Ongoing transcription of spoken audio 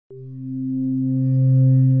Hi,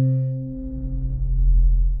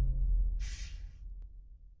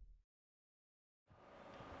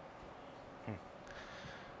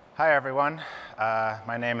 everyone.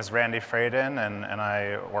 My name is Randy Fradin, and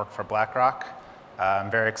I work for BlackRock.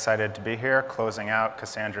 I'm very excited to be here, closing out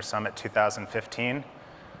Cassandra Summit 2015.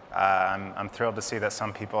 I'm thrilled to see that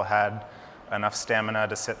some people had enough stamina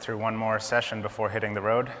to sit through one more session before hitting the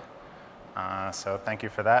road. So thank you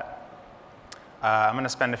for that. I'm going to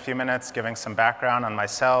spend a few minutes giving some background on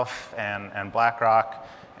myself and BlackRock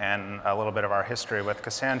and a little bit of our history with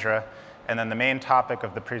Cassandra. And then the main topic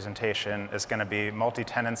of the presentation is going to be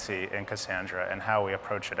multi-tenancy in Cassandra and how we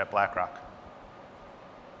approach it at BlackRock.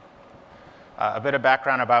 A bit of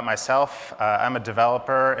background about myself. I'm a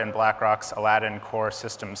developer in BlackRock's Aladdin core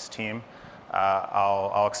systems team.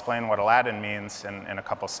 I'll explain what Aladdin means in a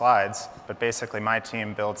couple slides, but basically my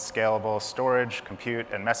team builds scalable storage, compute,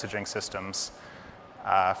 and messaging systems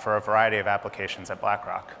for a variety of applications at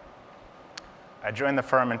BlackRock. I joined the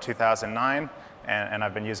firm in 2009, and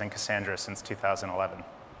I've been using Cassandra since 2011.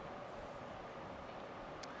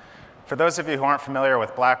 For those of you who aren't familiar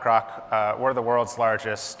with BlackRock, we're the world's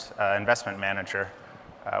largest investment manager.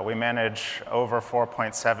 We manage over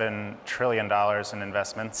 $4.7 trillion in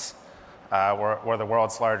investments. We're the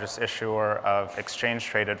world's largest issuer of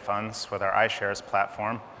exchange-traded funds with our iShares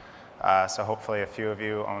platform. So hopefully a few of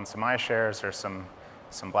you own some iShares or some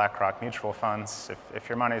BlackRock mutual funds. If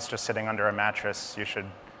your money is just sitting under a mattress, you should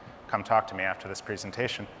come talk to me after this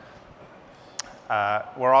presentation.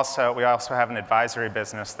 We also have an advisory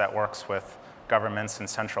business that works with governments and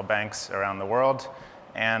central banks around the world.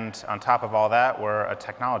 And on top of all that, we're a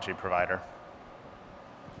technology provider.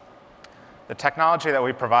 The technology that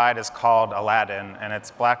we provide is called Aladdin, and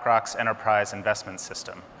it's BlackRock's enterprise investment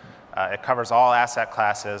system. It covers all asset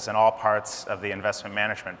classes and all parts of the investment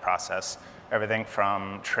management process, everything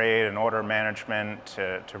from trade and order management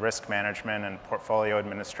to risk management and portfolio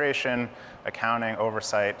administration, accounting,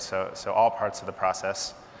 oversight, so all parts of the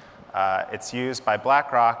process. It's used by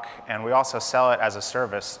BlackRock, and we also sell it as a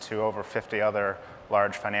service to over 50 other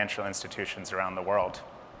large financial institutions around the world.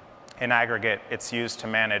 In aggregate, it's used to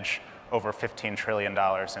manage over $15 trillion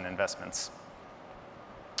in investments.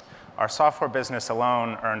 Our software business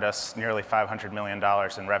alone earned us nearly $500 million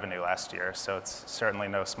in revenue last year, so it's certainly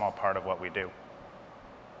no small part of what we do.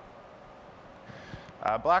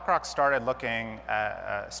 BlackRock started looking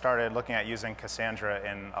at using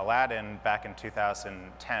Cassandra in Aladdin back in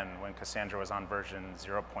 2010 when Cassandra was on version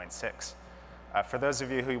 0.6. For those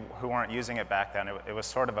of you who weren't using it back then, it was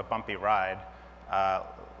sort of a bumpy ride.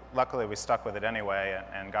 Luckily, we stuck with it anyway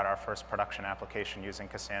and got our first production application using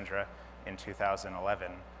Cassandra in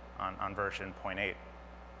 2011 on version 0.8.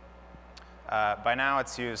 By now,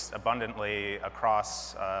 it's used abundantly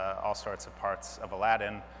across all sorts of parts of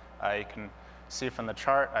Aladdin. You can see from the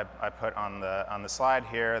chart I put on the slide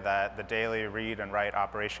here that the daily read and write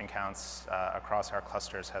operation counts across our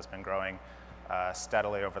clusters has been growing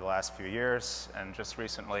steadily over the last few years, and just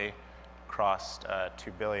recently crossed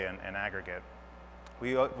 2 billion in aggregate.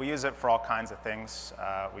 We use it for all kinds of things.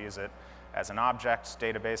 We use it as an object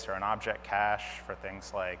database or an object cache for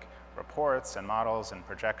things like reports and models and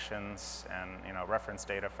projections and reference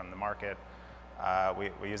data from the market.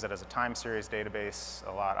 We use it as a time series database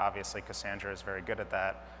a lot. Obviously, Cassandra is very good at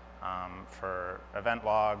that for event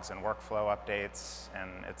logs and workflow updates, and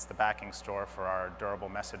it's the backing store for our durable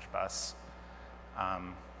message bus.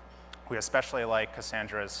 We especially like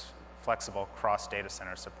Cassandra's flexible cross-data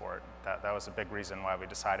center support. That was a big reason why we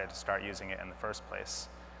decided to start using it in the first place.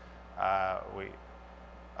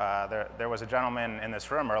 There was a gentleman in this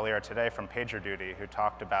room earlier today from PagerDuty who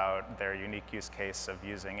talked about their unique use case of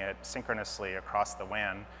using it synchronously across the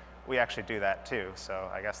WAN. We actually do that too, so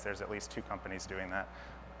I guess there's at least 2 companies doing that.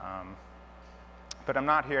 But I'm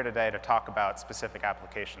not here today to talk about specific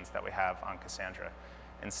applications that we have on Cassandra.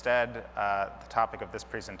 Instead, the topic of this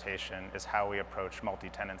presentation is how we approach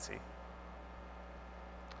multi-tenancy.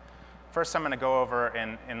 First, I'm going to go over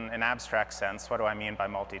in an abstract sense, what do I mean by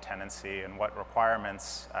multi-tenancy and what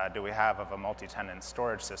requirements do we have of a multi-tenant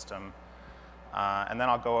storage system. And then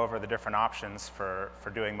I'll go over the different options for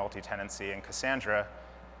doing multi-tenancy in Cassandra.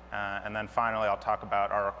 And then finally, I'll talk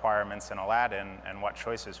about our requirements in Aladdin and what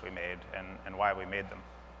choices we made and why we made them.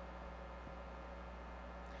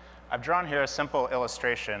 I've drawn here a simple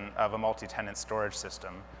illustration of a multi-tenant storage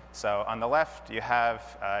system. So on the left, you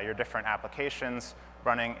have your different applications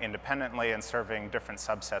running independently and serving different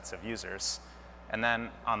subsets of users. And then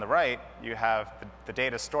on the right, you have the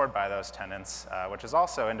data stored by those tenants, which is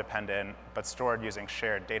also independent, but stored using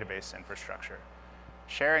shared database infrastructure.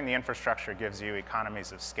 Sharing the infrastructure gives you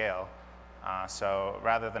economies of scale. So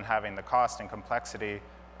rather than having the cost and complexity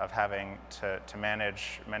of having to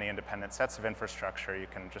manage many independent sets of infrastructure, you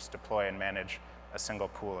can just deploy and manage a single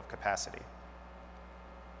pool of capacity.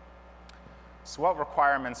 So what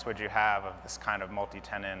requirements would you have of this kind of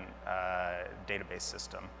multi-tenant database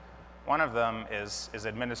system? One of them is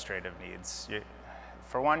administrative needs.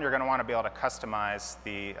 For one, you're going to want to be able to customize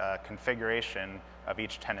the configuration of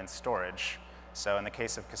each tenant's storage. So in the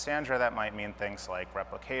case of Cassandra, that might mean things like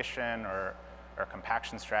replication or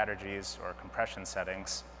compaction strategies or compression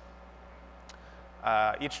settings.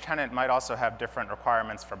 Each tenant might also have different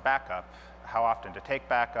requirements for backup, how often to take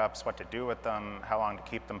backups, what to do with them, how long to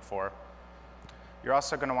keep them for. You're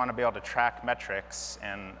also going to want to be able to track metrics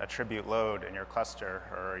and attribute load in your cluster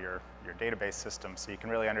or your database system so you can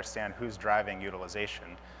really understand who's driving utilization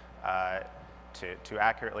to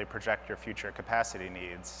accurately project your future capacity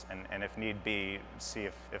needs and if need be, see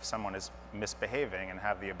if someone is misbehaving and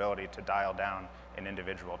have the ability to dial down an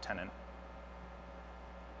individual tenant.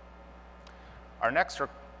 Our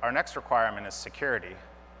next requirement is security.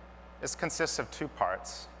 This consists of two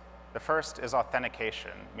parts. The first is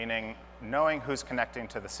authentication, meaning knowing who's connecting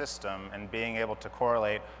to the system and being able to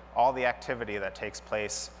correlate all the activity that takes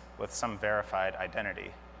place with some verified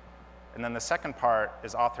identity. And then the second part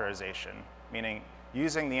is authorization, meaning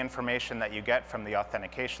using the information that you get from the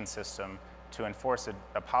authentication system to enforce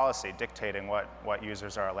a policy dictating what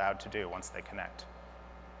users are allowed to do once they connect.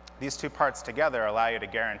 These two parts together allow you to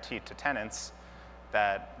guarantee to tenants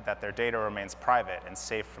that their data remains private and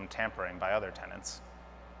safe from tampering by other tenants.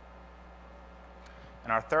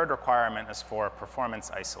 And our third requirement is for performance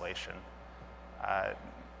isolation.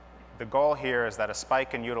 The goal here is that a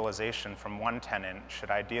spike in utilization from one tenant should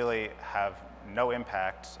ideally have no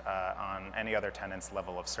impact on any other tenant's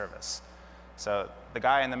level of service. So the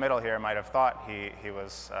guy in the middle here might have thought he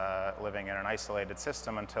was living in an isolated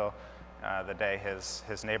system until the day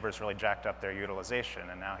his neighbors really jacked up their utilization,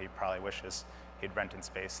 and now he probably wishes he'd rented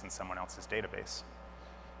space in someone else's database.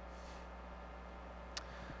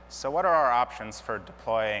 So what are our options for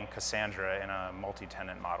deploying Cassandra in a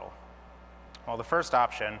multi-tenant model? Well, the first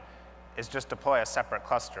option is just deploy a separate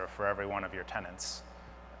cluster for every one of your tenants.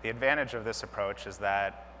 The advantage of this approach is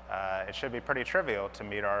that it should be pretty trivial to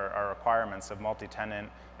meet our requirements of multi-tenant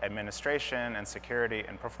administration and security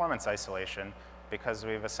and performance isolation because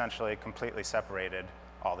we've essentially completely separated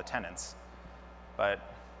all the tenants. But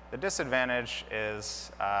the disadvantage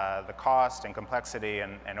is the cost and complexity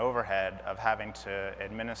and overhead of having to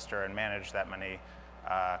administer and manage that many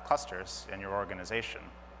clusters in your organization.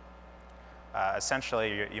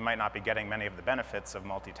 Essentially, you might not be getting many of the benefits of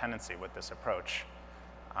multi-tenancy with this approach.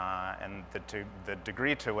 And the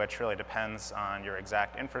degree to which really depends on your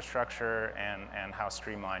exact infrastructure and how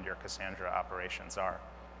streamlined your Cassandra operations are.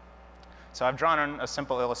 So I've drawn a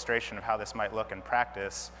simple illustration of how this might look in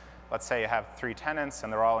practice. Let's say you have 3 tenants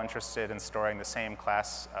and they're all interested in storing the same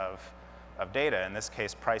class of data, in this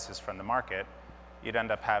case prices from the market. You'd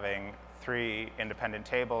end up having 3 independent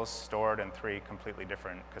tables stored in 3 completely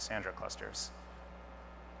different Cassandra clusters.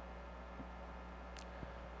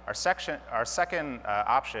 Our second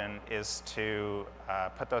option is to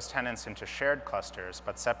put those tenants into shared clusters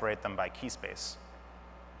but separate them by key space.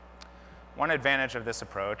 One advantage of this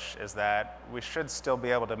approach is that we should still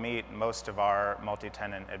be able to meet most of our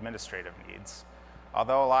multi-tenant administrative needs.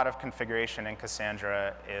 Although a lot of configuration in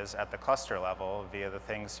Cassandra is at the cluster level via the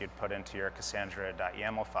things you'd put into your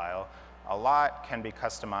cassandra.yaml file, a lot can be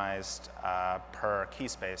customized per key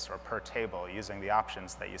space or per table using the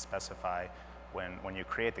options that you specify when you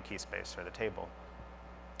create the key space or the table.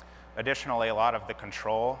 Additionally, a lot of the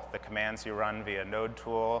control, the commands you run via node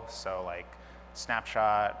tool, so like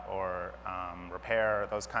snapshot or repair,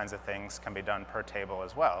 those kinds of things can be done per table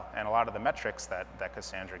as well. And a lot of the metrics that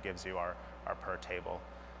Cassandra gives you are per table.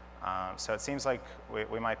 So it seems like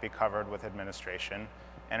we might be covered with administration.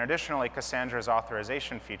 And additionally, Cassandra's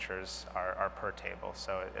authorization features are per table.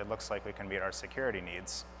 So it looks like we can meet our security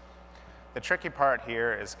needs. The tricky part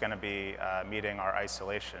here is going to be meeting our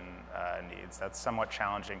isolation needs. That's somewhat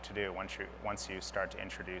challenging to do once you start to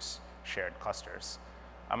introduce shared clusters.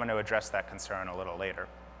 I'm going to address that concern a little later.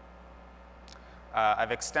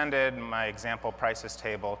 I've extended my example prices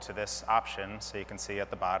table to this option, so you can see at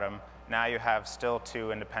the bottom. Now you have still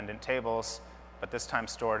 2 independent tables, but this time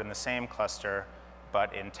stored in the same cluster,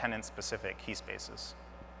 but in tenant-specific key spaces.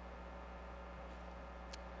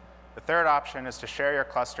 The third option is to share your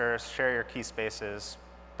clusters, share your key spaces,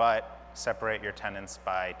 but separate your tenants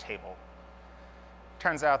by table.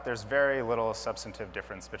 Turns out there's very little substantive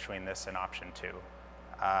difference between this and option 2.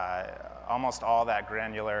 Almost all that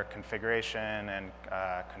granular configuration and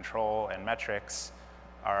control and metrics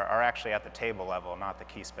are actually at the table level, not the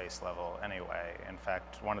key space level anyway. In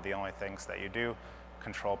fact, one of the only things that you do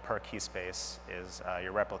control per key space is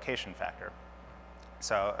your replication factor.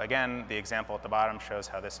 So again, the example at the bottom shows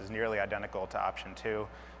how this is nearly identical to option 2.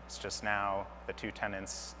 It's just now the two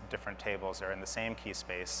tenants' different tables are in the same key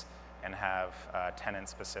space and have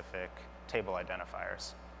tenant-specific table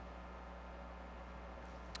identifiers.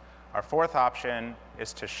 Our fourth option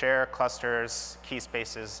is to share clusters, key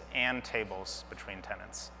spaces, and tables between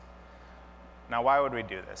tenants. Now, why would we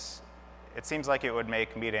do this? It seems like it would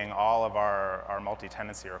make meeting all of our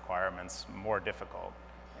multi-tenancy requirements more difficult,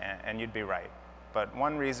 and you'd be right. But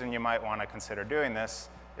one reason you might want to consider doing this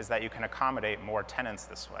is that you can accommodate more tenants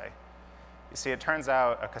this way. You see, it turns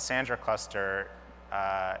out a Cassandra cluster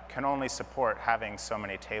can only support having so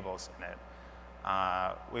many tables in it.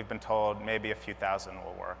 We've been told maybe a few thousand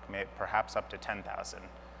will work, perhaps up to 10,000.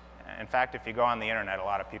 In fact, if you go on the internet, a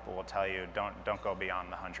lot of people will tell you don't go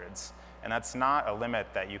beyond the hundreds. And that's not a limit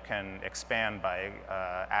that you can expand by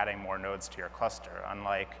adding more nodes to your cluster,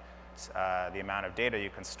 unlike the amount of data you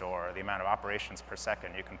can store, the amount of operations per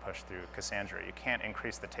second you can push through Cassandra. You can't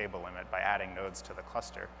increase the table limit by adding nodes to the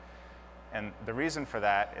cluster. And the reason for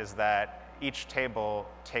that is that each table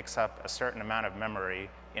takes up a certain amount of memory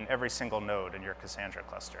in every single node in your Cassandra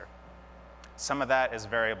cluster. Some of that is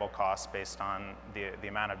variable cost based on the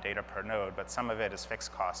amount of data per node, but some of it is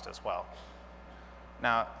fixed cost as well.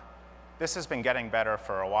 Now, this has been getting better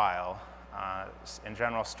for a while. In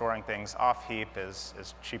general, storing things off heap is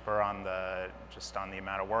cheaper just on the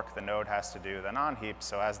amount of work the node has to do than on heap.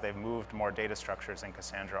 So as they've moved more data structures in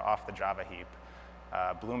Cassandra off the Java heap,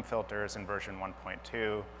 Bloom filters in version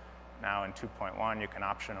 1.2, now in 2.1, you can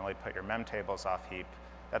optionally put your mem tables off heap.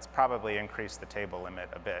 That's probably increased the table limit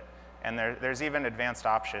a bit. And there's even advanced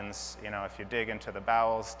options, if you dig into the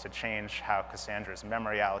bowels, to change how Cassandra's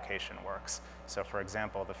memory allocation works. So for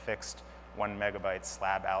example, the fixed 1 megabyte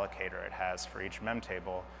slab allocator it has for each mem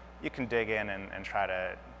table, you can dig in and try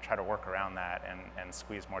to work around that and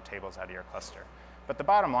squeeze more tables out of your cluster. But the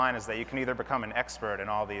bottom line is that you can either become an expert in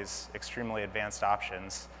all these extremely advanced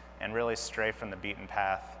options and really stray from the beaten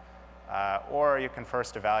path, or you can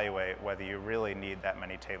first evaluate whether you really need that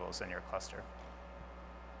many tables in your cluster.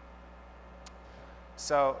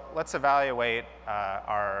 So let's evaluate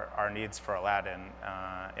our needs for Aladdin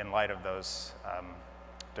in light of those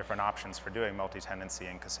different options for doing multi-tenancy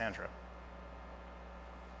in Cassandra.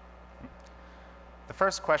 The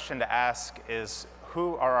first question to ask is,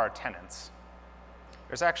 who are our tenants?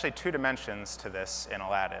 There's actually two dimensions to this in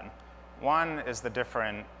Aladdin. One is the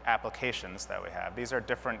different applications that we have. These are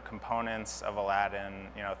different components of Aladdin,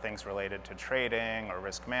 things related to trading or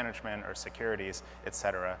risk management or securities, et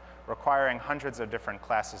cetera, requiring hundreds of different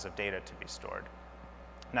classes of data to be stored.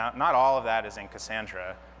 Now, not all of that is in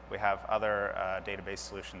Cassandra. We have other database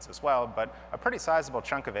solutions as well, but a pretty sizable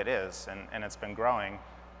chunk of it is, and it's been growing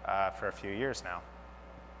for a few years now.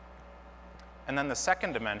 And then the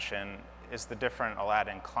second dimension is the different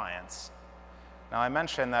Aladdin clients. Now, I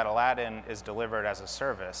mentioned that Aladdin is delivered as a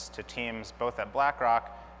service to teams both at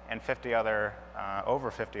BlackRock and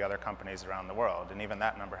over 50 other companies around the world, and even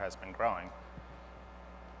that number has been growing.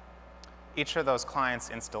 Each of those clients'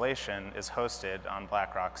 installation is hosted on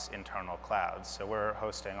BlackRock's internal clouds. So we're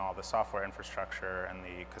hosting all the software infrastructure and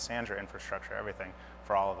the Cassandra infrastructure, everything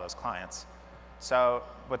for all of those clients. So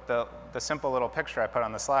with the simple little picture I put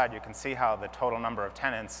on the slide, you can see how the total number of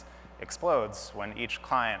tenants explodes when each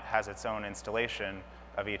client has its own installation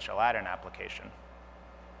of each Aladdin application.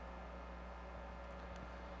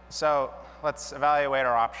 So let's evaluate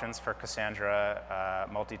our options for Cassandra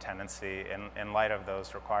multi-tenancy in light of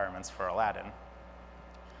those requirements for Aladdin.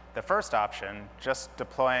 The first option, just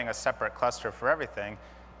deploying a separate cluster for everything,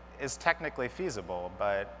 is technically feasible,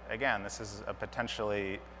 but again, this is a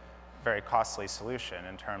potentially very costly solution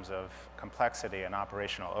in terms of complexity and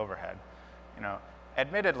operational overhead.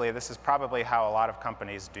 Admittedly, this is probably how a lot of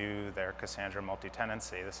companies do their Cassandra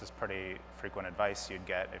multi-tenancy. This is pretty frequent advice you'd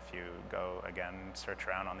get if you go, again, search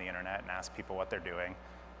around on the internet and ask people what they're doing.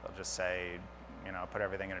 They'll just say, put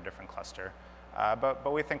everything in a different cluster.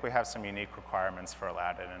 But we think we have some unique requirements for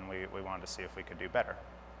Aladdin, and we wanted to see if we could do better.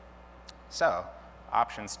 So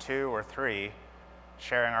options 2 or 3,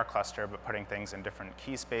 sharing our cluster but putting things in different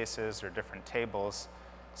key spaces or different tables,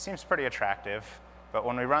 seems pretty attractive. But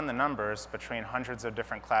when we run the numbers between hundreds of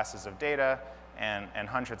different classes of data and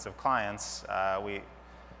hundreds of clients, we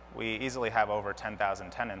easily have over 10,000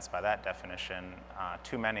 tenants by that definition,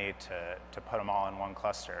 too many to put them all in one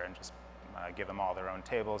cluster and just give them all their own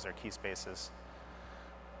tables or key spaces.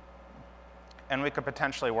 And we could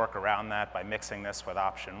potentially work around that by mixing this with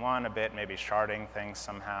option 1 a bit, maybe sharding things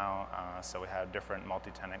somehow, so we have different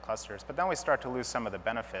multi-tenant clusters. But then we start to lose some of the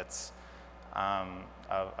benefits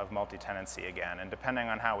of multi-tenancy again. And depending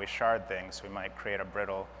on how we shard things, we might create a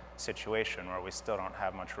brittle situation where we still don't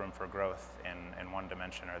have much room for growth in one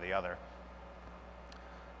dimension or the other.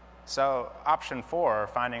 So option 4,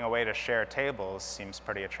 finding a way to share tables, seems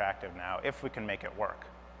pretty attractive now, if we can make it work.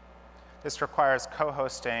 This requires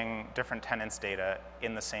co-hosting different tenants' data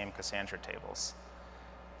in the same Cassandra tables.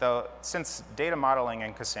 Though, since data modeling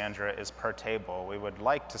in Cassandra is per table, we would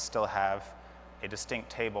like to still have a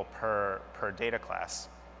distinct table per data class.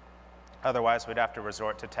 Otherwise, we'd have to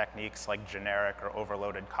resort to techniques like generic or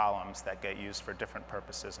overloaded columns that get used for different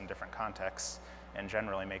purposes in different contexts and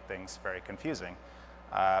generally make things very confusing.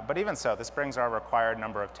 But even so, this brings our required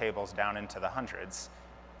number of tables down into the hundreds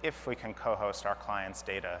if we can co-host our client's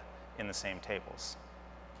data in the same tables.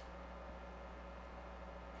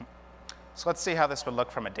 So let's see how this would look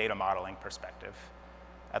from a data modeling perspective.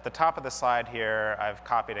 At the top of the slide here, I've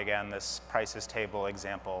copied again this prices table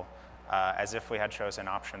example as if we had chosen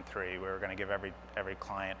option 3. We were going to give every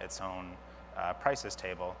client its own prices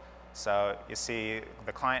table. So you see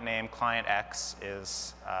the client name, client X,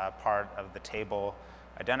 is part of the table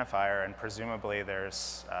identifier, and presumably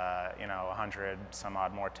there's 100 some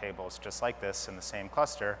odd more tables just like this in the same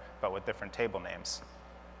cluster, but with different table names.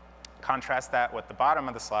 Contrast that with the bottom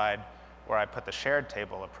of the slide where I put the shared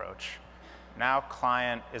table approach. Now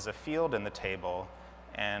client is a field in the table,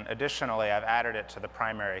 and additionally I've added it to the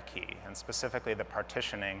primary key, and specifically the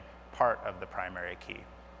partitioning part of the primary key.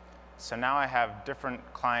 So now I have different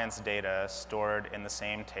clients' data stored in the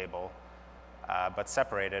same table, but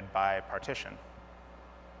separated by partition.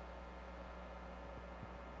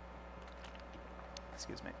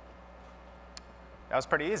 Excuse me. That was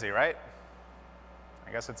pretty easy, right?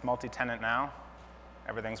 I guess it's multi-tenant now.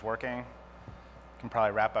 Everything's working. Can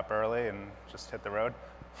probably wrap up early and just hit the road.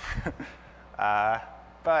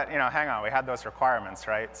 But hang on, we had those requirements,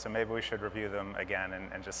 right? So maybe we should review them again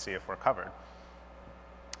and just see if we're covered.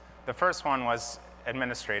 The first one was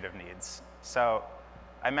administrative needs. So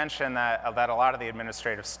I mentioned that a lot of the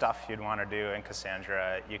administrative stuff you'd want to do in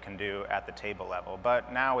Cassandra you can do at the table level,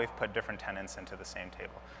 but now we've put different tenants into the same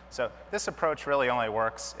table. So this approach really only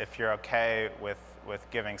works if you're okay with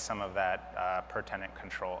giving some of that per tenant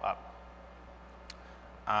control up.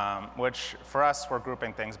 Which for us, we're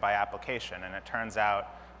grouping things by application, and it turns out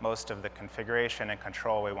most of the configuration and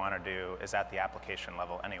control we want to do is at the application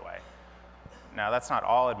level anyway. Now, that's not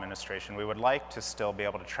all administration. We would like to still be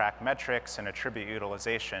able to track metrics and attribute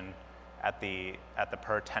utilization at the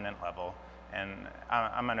per tenant level, and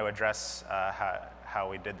I'm going to address how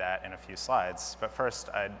we did that in a few slides. But first,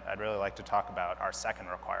 I'd really like to talk about our second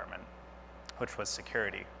requirement, which was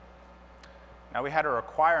security. Now, we had a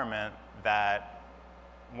requirement that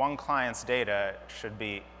one client's data should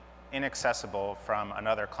be inaccessible from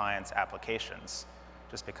another client's applications.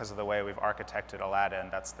 Just because of the way we've architected Aladdin,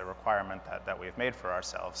 that's the requirement that we've made for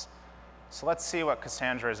ourselves. So let's see what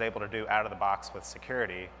Cassandra is able to do out of the box with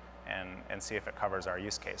security and see if it covers our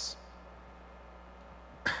use case.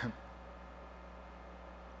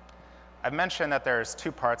 I've mentioned that there's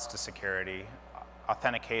two parts to security,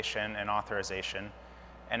 authentication and authorization.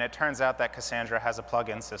 And it turns out that Cassandra has a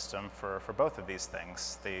plug-in system for both of these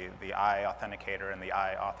things. The I authenticator and the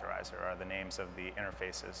I authorizer are the names of the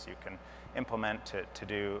interfaces you can implement to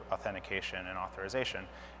do authentication and authorization.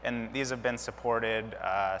 And these have been supported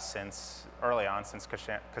since early on, since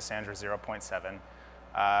Cassandra 0.7.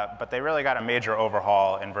 But they really got a major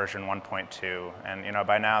overhaul in version 1.2. And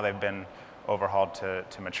by now they've been overhauled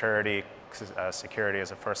to maturity. Security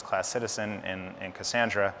as a first-class citizen in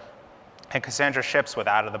Cassandra. And Cassandra ships with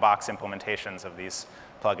out-of-the-box implementations of these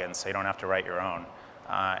plugins, so you don't have to write your own.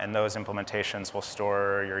 And those implementations will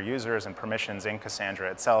store your users and permissions in Cassandra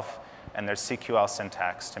itself, and there's CQL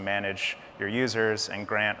syntax to manage your users and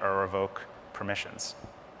grant or revoke permissions.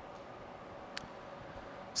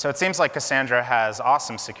 So it seems like Cassandra has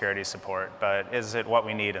awesome security support, but is it what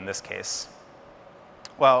we need in this case?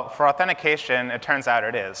 Well, for authentication, it turns out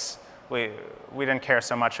it is. We didn't care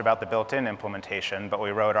so much about the built-in implementation, but we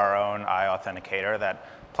wrote our own I authenticator that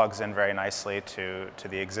plugs in very nicely to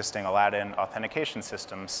the existing Aladdin authentication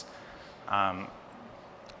systems.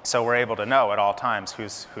 So we're able to know at all times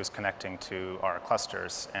who's connecting to our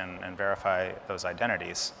clusters and verify those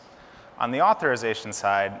identities. On the authorization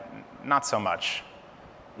side, not so much.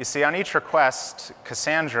 You see, on each request,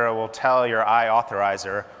 Cassandra will tell your I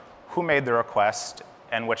authorizer who made the request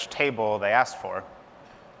and which table they asked for.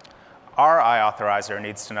 Our I authorizer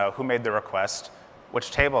needs to know who made the request,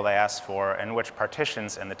 which table they asked for and which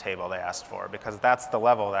partitions in the table they asked for, because that's the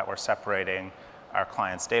level that we're separating our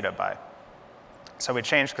client's data by. So we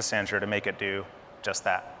changed Cassandra to make it do just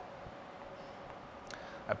that.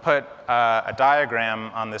 I put a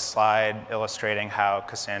diagram on this slide illustrating how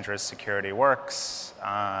Cassandra's security works.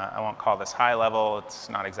 I won't call this high level. It's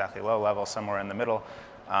not exactly low level, somewhere in the middle,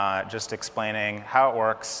 just explaining how it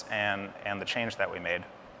works and the change that we made.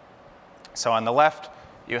 So on the left,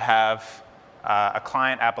 you have a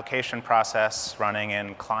client application process running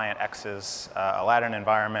in client X's Aladdin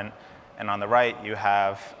environment. And on the right, you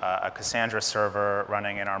have a Cassandra server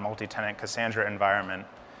running in our multi-tenant Cassandra environment.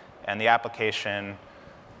 And the application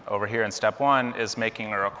over here in step 1 is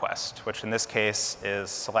making a request, which in this case is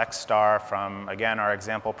select star from, again, our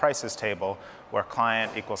example prices table, where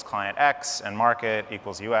client equals client X and market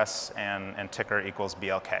equals US and ticker equals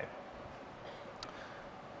BLK.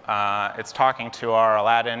 It's talking to our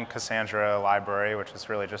Aladdin Cassandra library, which is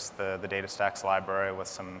really just the DataStax library with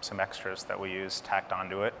some extras that we use tacked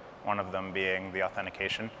onto it, one of them being the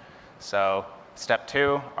authentication. So step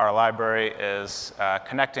 2, our library is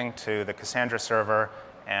connecting to the Cassandra server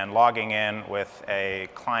and logging in with a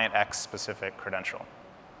client X specific credential.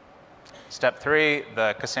 Step 3,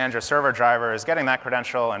 the Cassandra server driver is getting that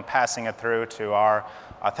credential and passing it through to our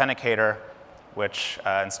authenticator, which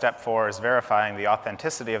in step 4 is verifying the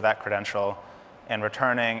authenticity of that credential and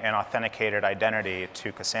returning an authenticated identity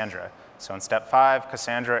to Cassandra. So in step 5,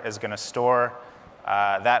 Cassandra is going to store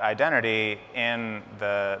that identity in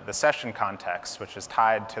the session context, which is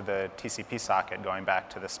tied to the TCP socket going back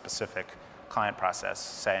to the specific client process,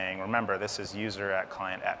 saying, remember, this is user at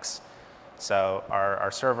client X. So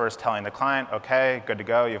our server is telling the client, OK, good to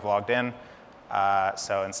go, you've logged in.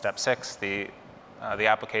 So in step 6, the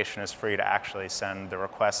application is free to actually send the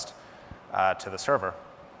request to the server.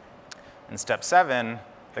 In step 7,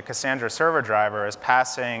 the Cassandra server driver is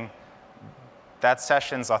passing that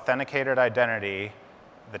session's authenticated identity,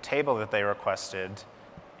 the table that they requested,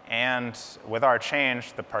 and with our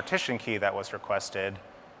change, the partition key that was requested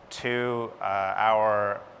to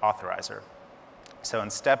our authorizer. So in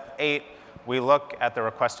step 8, we look at the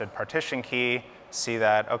requested partition key, see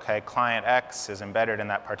that, OK, client X is embedded in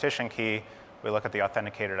that partition key. We look at the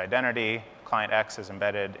authenticated identity. Client X is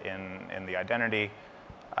embedded in the identity.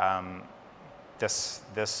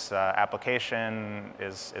 This application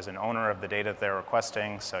is an owner of the data they're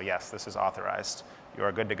requesting. So yes, this is authorized. You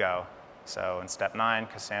are good to go. So in step 9,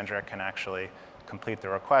 Cassandra can actually complete the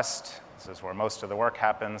request. This is where most of the work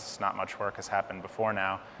happens. Not much work has happened before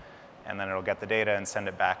now. And then it'll get the data and send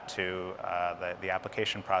it back to the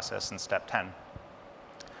application process in step 10.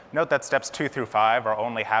 Note that steps 2 through 5 are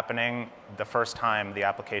only happening the first time the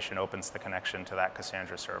application opens the connection to that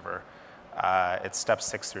Cassandra server. It's steps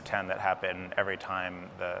 6 through 10 that happen every time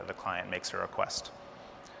the client makes a request.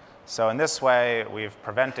 So in this way, we've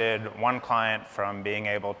prevented one client from being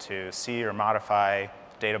able to see or modify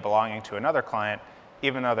data belonging to another client,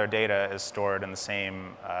 even though their data is stored in the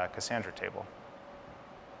same Cassandra table.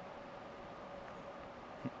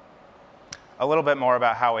 A little bit more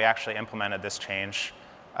about how we actually implemented this change.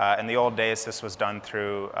 In the old days, this was done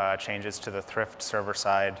through changes to the Thrift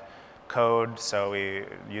server-side code, so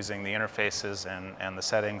using the interfaces and the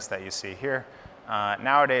settings that you see here.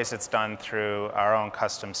 Nowadays, it's done through our own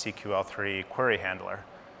custom CQL3 query handler.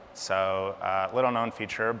 So little known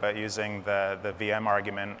feature, but using the VM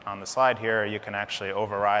argument on the slide here, you can actually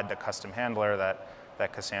override the custom handler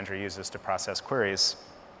that Cassandra uses to process queries.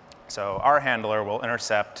 So our handler will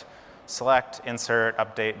intercept, select, insert,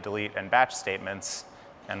 update, delete, and batch statements,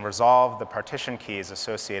 and resolve the partition keys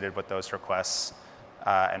associated with those requests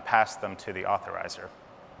and pass them to the authorizer.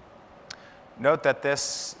 Note that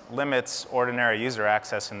this limits ordinary user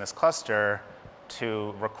access in this cluster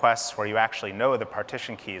to requests where you actually know the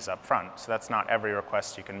partition keys up front. So that's not every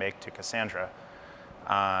request you can make to Cassandra.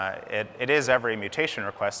 It is every mutation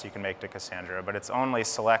request you can make to Cassandra, but it's only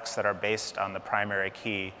selects that are based on the primary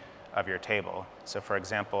key of your table. So for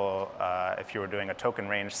example, if you were doing a token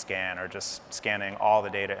range scan or just scanning all the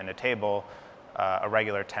data in a table, a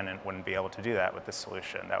regular tenant wouldn't be able to do that with this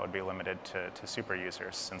solution. That would be limited to super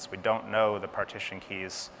users, since we don't know the partition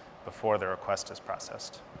keys before the request is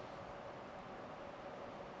processed.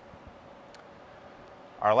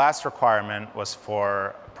 Our last requirement was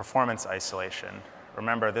for performance isolation.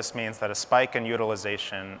 Remember, this means that a spike in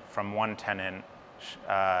utilization from one tenant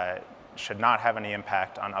should not have any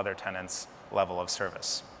impact on other tenants' level of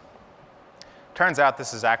service. Turns out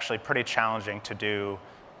this is actually pretty challenging to do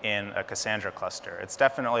in a Cassandra cluster. It's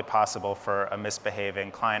definitely possible for a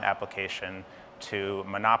misbehaving client application to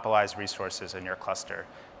monopolize resources in your cluster.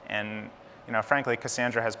 And frankly,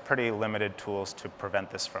 Cassandra has pretty limited tools to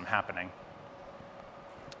prevent this from happening.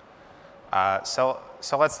 So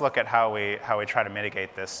let's look at how we try to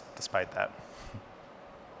mitigate this despite that.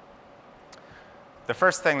 The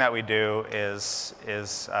first thing that we do is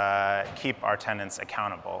keep our tenants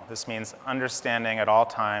accountable. This means understanding at all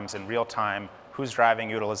times in real time who's driving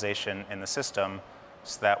utilization in the system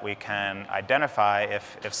so that we can identify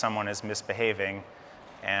if someone is misbehaving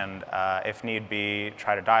and if need be,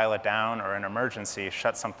 try to dial it down or in emergency,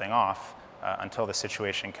 shut something off until the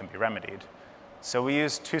situation can be remedied. So we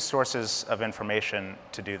use two sources of information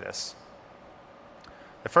to do this.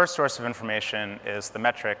 The first source of information is the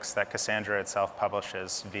metrics that Cassandra itself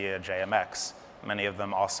publishes via JMX, many of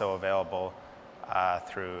them also available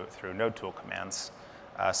through node tool commands.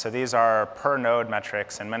 So these are per node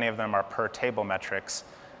metrics, and many of them are per table metrics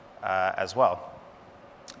as well.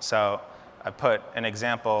 So I put an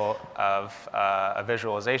example of a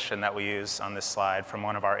visualization that we use on this slide from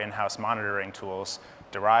one of our in-house monitoring tools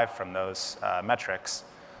derived from those metrics.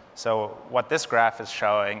 So what this graph is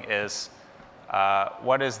showing is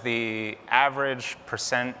what is the average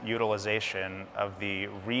percent utilization of the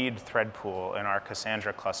read thread pool in our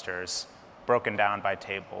Cassandra clusters broken down by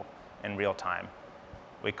table in real time.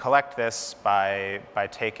 We collect this by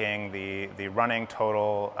taking the running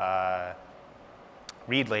total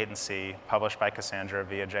read latency published by Cassandra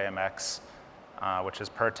via JMX, which is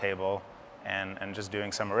per table, and just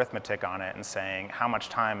doing some arithmetic on it and saying how much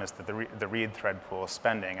time is the read thread pool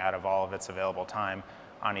spending out of all of its available time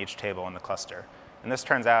on each table in the cluster. And this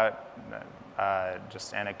turns out,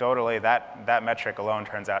 just anecdotally, that metric alone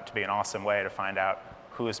turns out to be an awesome way to find out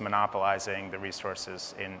who is monopolizing the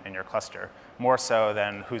resources in your cluster, more so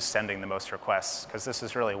than who's sending the most requests, because this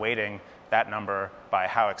is really weighting that number by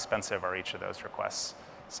how expensive are each of those requests.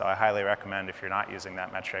 So I highly recommend, if you're not using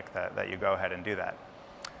that metric, that you go ahead and do that.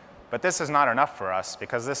 But this is not enough for us,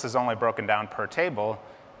 because this is only broken down per table,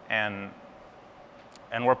 and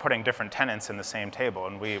we're putting different tenants in the same table,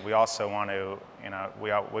 and we also want to,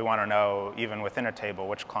 we want to know, even within a table,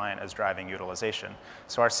 which client is driving utilization.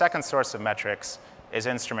 So our second source of metrics is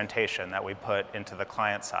instrumentation that we put into the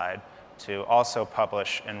client side to also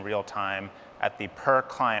publish in real time at the per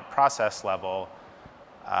client process level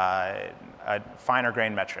finer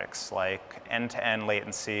grain metrics like end-to-end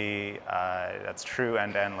latency, that's true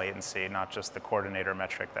end-to-end latency, not just the coordinator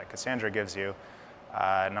metric that Cassandra gives you,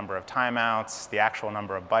 number of timeouts, the actual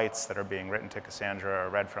number of bytes that are being written to Cassandra or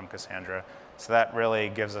read from Cassandra. So that really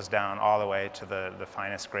gives us down all the way to the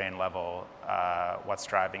finest grain level, what's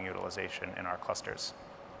driving utilization in our clusters.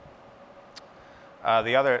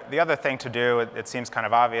 The other thing to do, it seems kind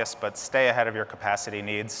of obvious, but stay ahead of your capacity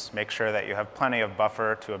needs. Make sure that you have plenty of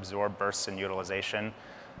buffer to absorb bursts in utilization.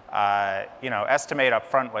 Estimate up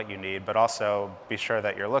front what you need, but also be sure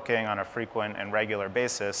that you're looking on a frequent and regular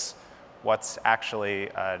basis what's actually,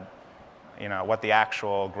 what the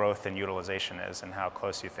actual growth in utilization is and how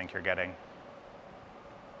close you think you're getting.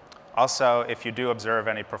 Also, if you do observe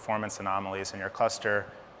any performance anomalies in your cluster,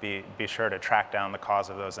 be sure to track down the cause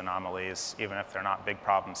of those anomalies, even if they're not big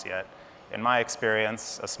problems yet. In my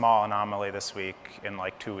experience, a small anomaly this week in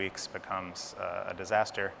like 2 weeks becomes a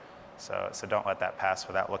disaster, so don't let that pass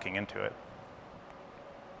without looking into it.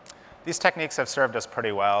 These techniques have served us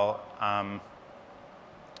pretty well,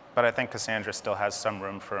 but I think Cassandra still has some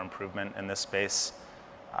room for improvement in this space.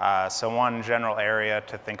 So one general area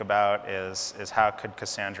to think about is how could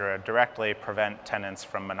Cassandra directly prevent tenants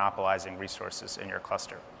from monopolizing resources in your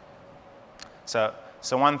cluster. So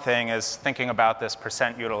one thing is thinking about this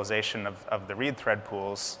percent utilization of the read thread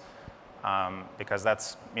pools, because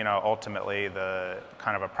that's ultimately the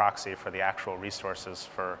kind of a proxy for the actual resources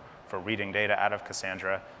for reading data out of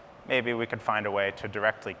Cassandra. Maybe we could find a way to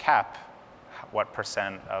directly cap what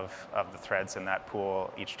percent of the threads in that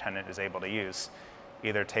pool each tenant is able to use,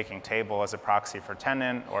 either taking table as a proxy for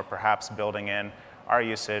tenant or perhaps building in our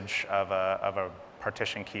usage of a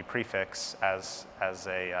partition key prefix as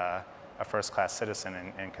a first-class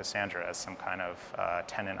citizen in Cassandra as some kind of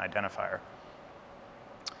tenant identifier.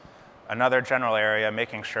 Another general area,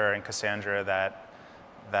 making sure in Cassandra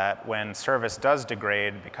that when service does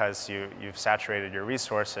degrade because you've saturated your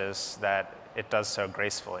resources, that it does so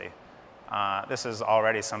gracefully. This is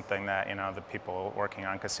already something that the people working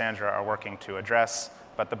on Cassandra are working to address,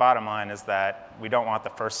 but the bottom line is that we don't want the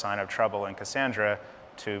first sign of trouble in Cassandra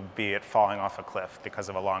to be it falling off a cliff because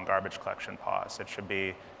of a long garbage collection pause. It should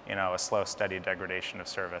be a slow, steady degradation of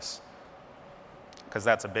service, because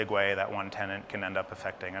that's a big way that one tenant can end up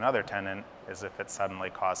affecting another tenant, is if it suddenly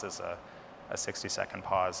causes a 60-second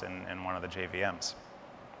pause in one of the JVMs.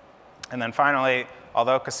 And then finally,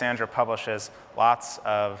 although Cassandra publishes lots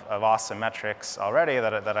of awesome metrics already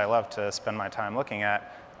that I love to spend my time looking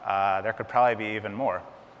at, there could probably be even more.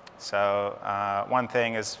 So one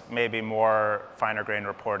thing is maybe more finer grained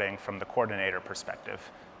reporting from the coordinator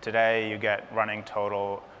perspective. Today, you get running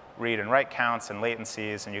total read and write counts and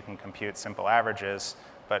latencies, and you can compute simple averages,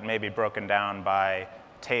 but maybe broken down by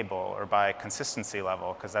table or by consistency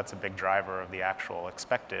level, because that's a big driver of the actual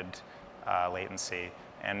expected latency,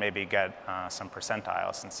 and maybe get some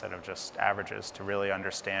percentiles instead of just averages to really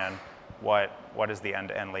understand what is the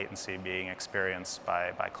end-to-end latency being experienced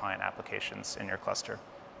by client applications in your cluster.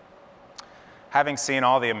 Having seen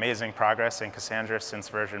all the amazing progress in Cassandra since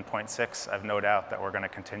version 0.6, I have no doubt that we're going to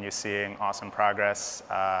continue seeing awesome progress,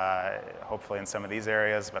 hopefully in some of these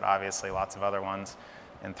areas, but obviously lots of other ones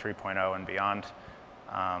in 3.0 and beyond.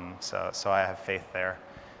 So I have faith there.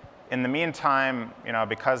 In the meantime,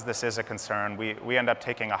 because this is a concern, we end up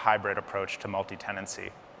taking a hybrid approach to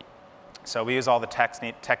multi-tenancy. So we use all the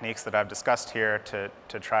techniques that I've discussed here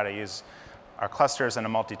to try to use our clusters in a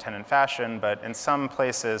multi-tenant fashion, but in some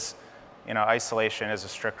places, isolation is a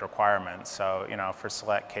strict requirement. So, for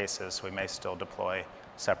select cases, we may still deploy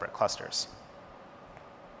separate clusters.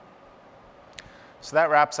 So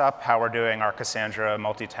that wraps up how we're doing our Cassandra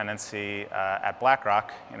multi-tenancy at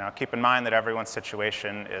BlackRock. Keep in mind that everyone's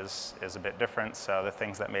situation is a bit different. So the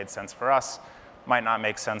things that made sense for us might not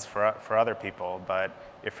make sense for other people. But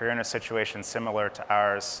if you're in a situation similar to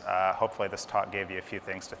ours, hopefully this talk gave you a few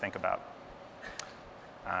things to think about.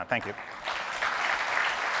 Thank you.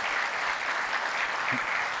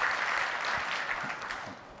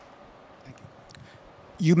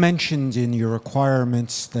 You mentioned in your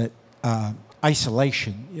requirements that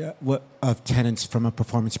isolation of tenants from a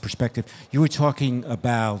performance perspective. You were talking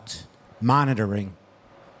about monitoring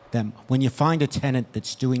them. When you find a tenant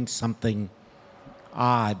that's doing something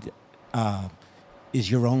odd,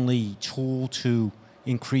 is your only tool to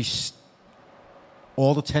increase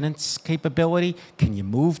all the tenants' capability? Can you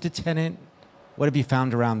move the tenant? What have you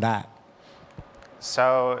found around that?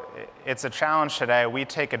 So it's a challenge today. We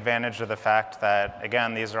take advantage of the fact that,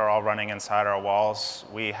 again, these are all running inside our walls.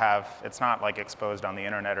 It's not like exposed on the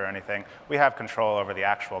internet or anything. We have control over the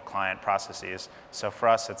actual client processes. So for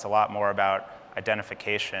us, it's a lot more about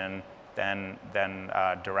identification than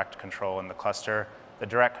direct control in the cluster. The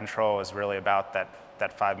direct control is really about that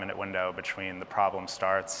 5-minute window between the problem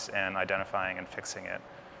starts and identifying and fixing it,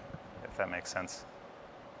 if that makes sense.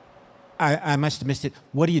 I must have missed it.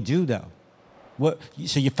 What do you do, though?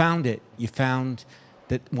 So you found it. You found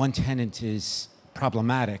that one tenant is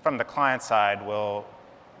problematic. From the client side, we'll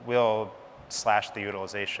slash the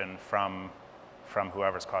utilization from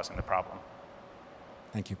whoever's causing the problem.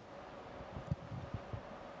 Thank you.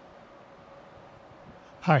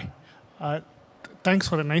 Hi. Thanks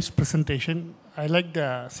for a nice presentation. I like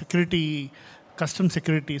the custom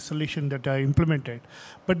security solution that I implemented.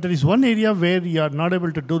 But there is one area where you are not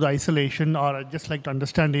able to do the isolation, or I'd just like to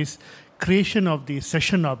understand, is creation of the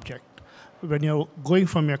session object. When you're going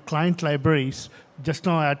from your client libraries, just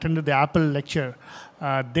now I attended the Apple lecture,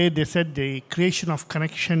 they said the creation of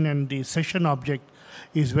connection and the session object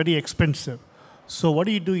is very expensive. So what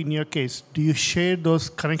do you do in your case? Do you share those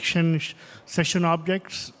session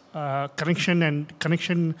objects, connection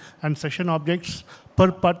and session objects per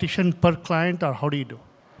partition, per client, or how do you do?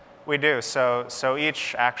 We do. So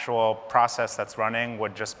each actual process that's running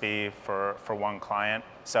would just be for one client.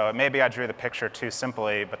 So maybe I drew the picture too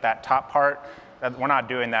simply, but that top part, we're not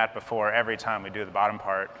doing that before every time we do the bottom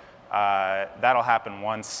part. That'll happen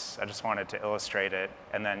once. I just wanted to illustrate it.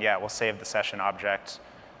 And then, yeah, we'll save the session object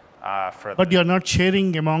But you're not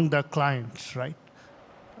sharing among the clients, right?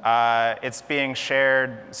 It's being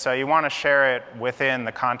shared. So you want to share it within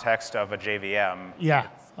the context of a JVM. Yeah.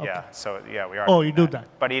 Okay. Yeah. So yeah, we are. Oh, you do that.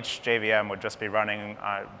 But each JVM would just be running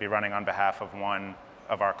on behalf of one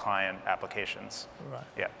of our client applications. Right.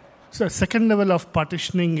 Yeah. So second level of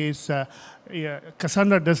partitioning is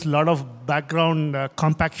Cassandra does a lot of background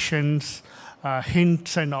compactions,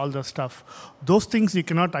 hints, and all the stuff. Those things you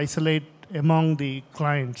cannot isolate among the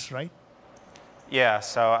clients, right? Yeah.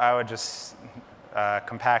 So I would just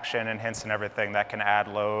compaction and hints and everything that can add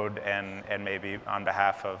load and maybe on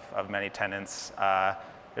behalf of many tenants.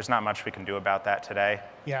 There's not much we can do about that today.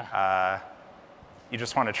 Yeah. You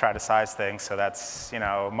just want to try to size things so that's,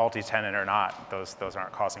 multi-tenant or not, those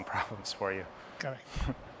aren't causing problems for you. Correct.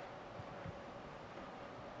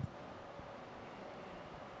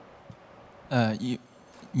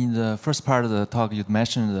 In the first part of the talk, you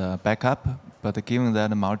mentioned the backup, but given that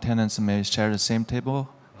the multi-tenants may share the same table,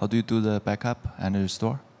 how do you do the backup and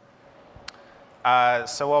restore?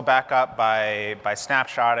 So we'll back up by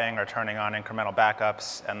snapshotting or turning on incremental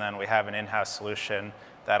backups, and then we have an in-house solution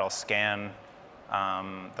that'll scan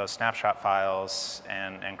those snapshot files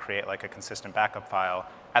and create like a consistent backup file.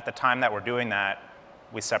 At the time that we're doing that,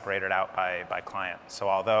 we separate it out by client. So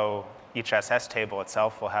although each SS table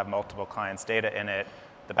itself will have multiple clients' data in it,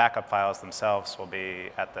 the backup files themselves will be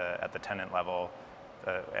at the tenant level,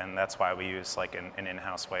 and that's why we use like an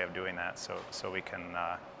in-house way of doing that. So we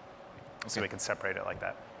can separate it like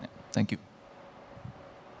that. Yeah. Thank you.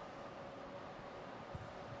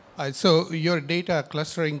 So your data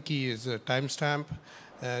clustering key is a timestamp,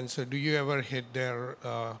 and so do you ever hit their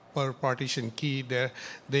per partition key?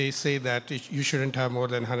 They say that you shouldn't have more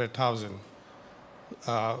than 100,000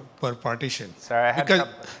 per partition. Sorry, I had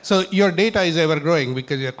so your data is ever growing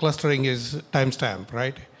because your clustering is timestamp,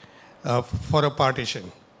 right? For a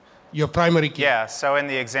partition, your primary key. Yeah. So in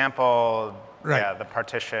the example, right. Yeah, the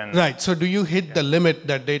partition. Right. So do you hit the limit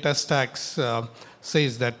that DataStax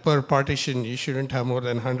says that per partition you shouldn't have more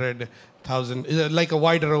than 100,000, like a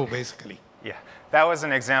wide row, basically? Yeah, that was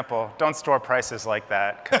an example. Don't store prices like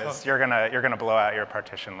that because you're gonna blow out your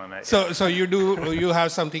partition limit. So you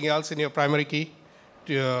have something else in your primary key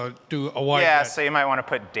to avoid yeah, that? so you might want to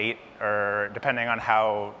put date, or depending on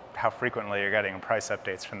how frequently you're getting price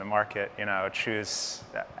updates from the market,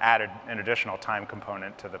 add an additional time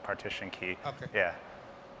component to the partition key. Okay. Yeah,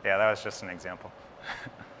 that was just an example.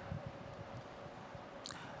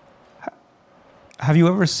 Have you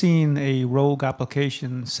ever seen a rogue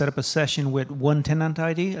application set up a session with one tenant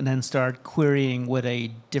ID and then start querying with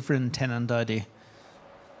a different tenant ID?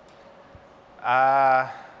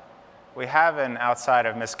 We haven't, outside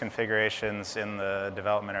of misconfigurations in the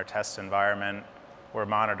development or test environment. We're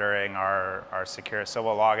monitoring our security, so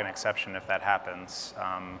we'll log an exception if that happens.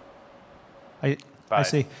 I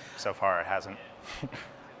see. So far, it hasn't.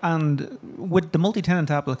 And with the multi-tenant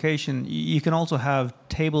application, you can also have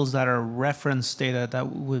tables that are reference data that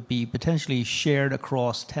would be potentially shared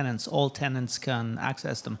across tenants. All tenants can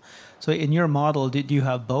access them. So in your model, do you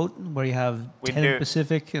have both, where you have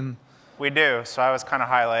tenant-specific and? We do. So I was kind of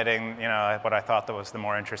highlighting, what I thought that was the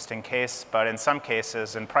more interesting case. But in some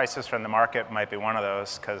cases, and prices from the market might be one of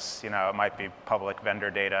those, because it might be public vendor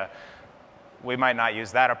data. We might not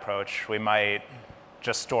use that approach. We might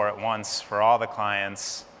just store it once for all the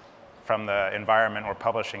clients from the environment we're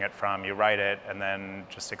publishing it from. You write it and then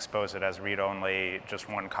just expose it as read-only, just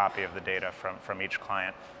one copy of the data from each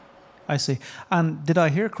client. I see. And did I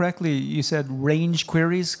hear correctly, you said range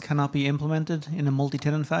queries cannot be implemented in a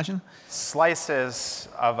multi-tenant fashion? Slices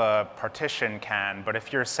of a partition can, but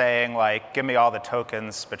if you're saying, like, give me all the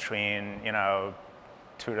tokens between, 2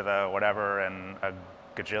 to the whatever and a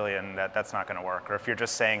gajillion, that's not going to work. Or if you're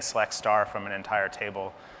just saying select star from an entire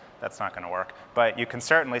table, that's not going to work. But you can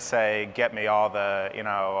certainly say, get me all the,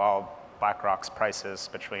 all BlackRock's prices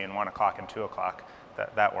between 1 o'clock and 2 o'clock.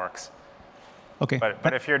 That works. Okay.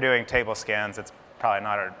 But if you're doing table scans, it's probably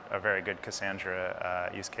not a very good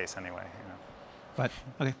Cassandra use case anyway. Right.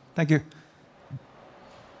 Okay. Thank you.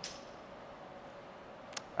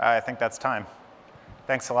 I think that's time.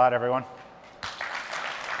 Thanks a lot, everyone.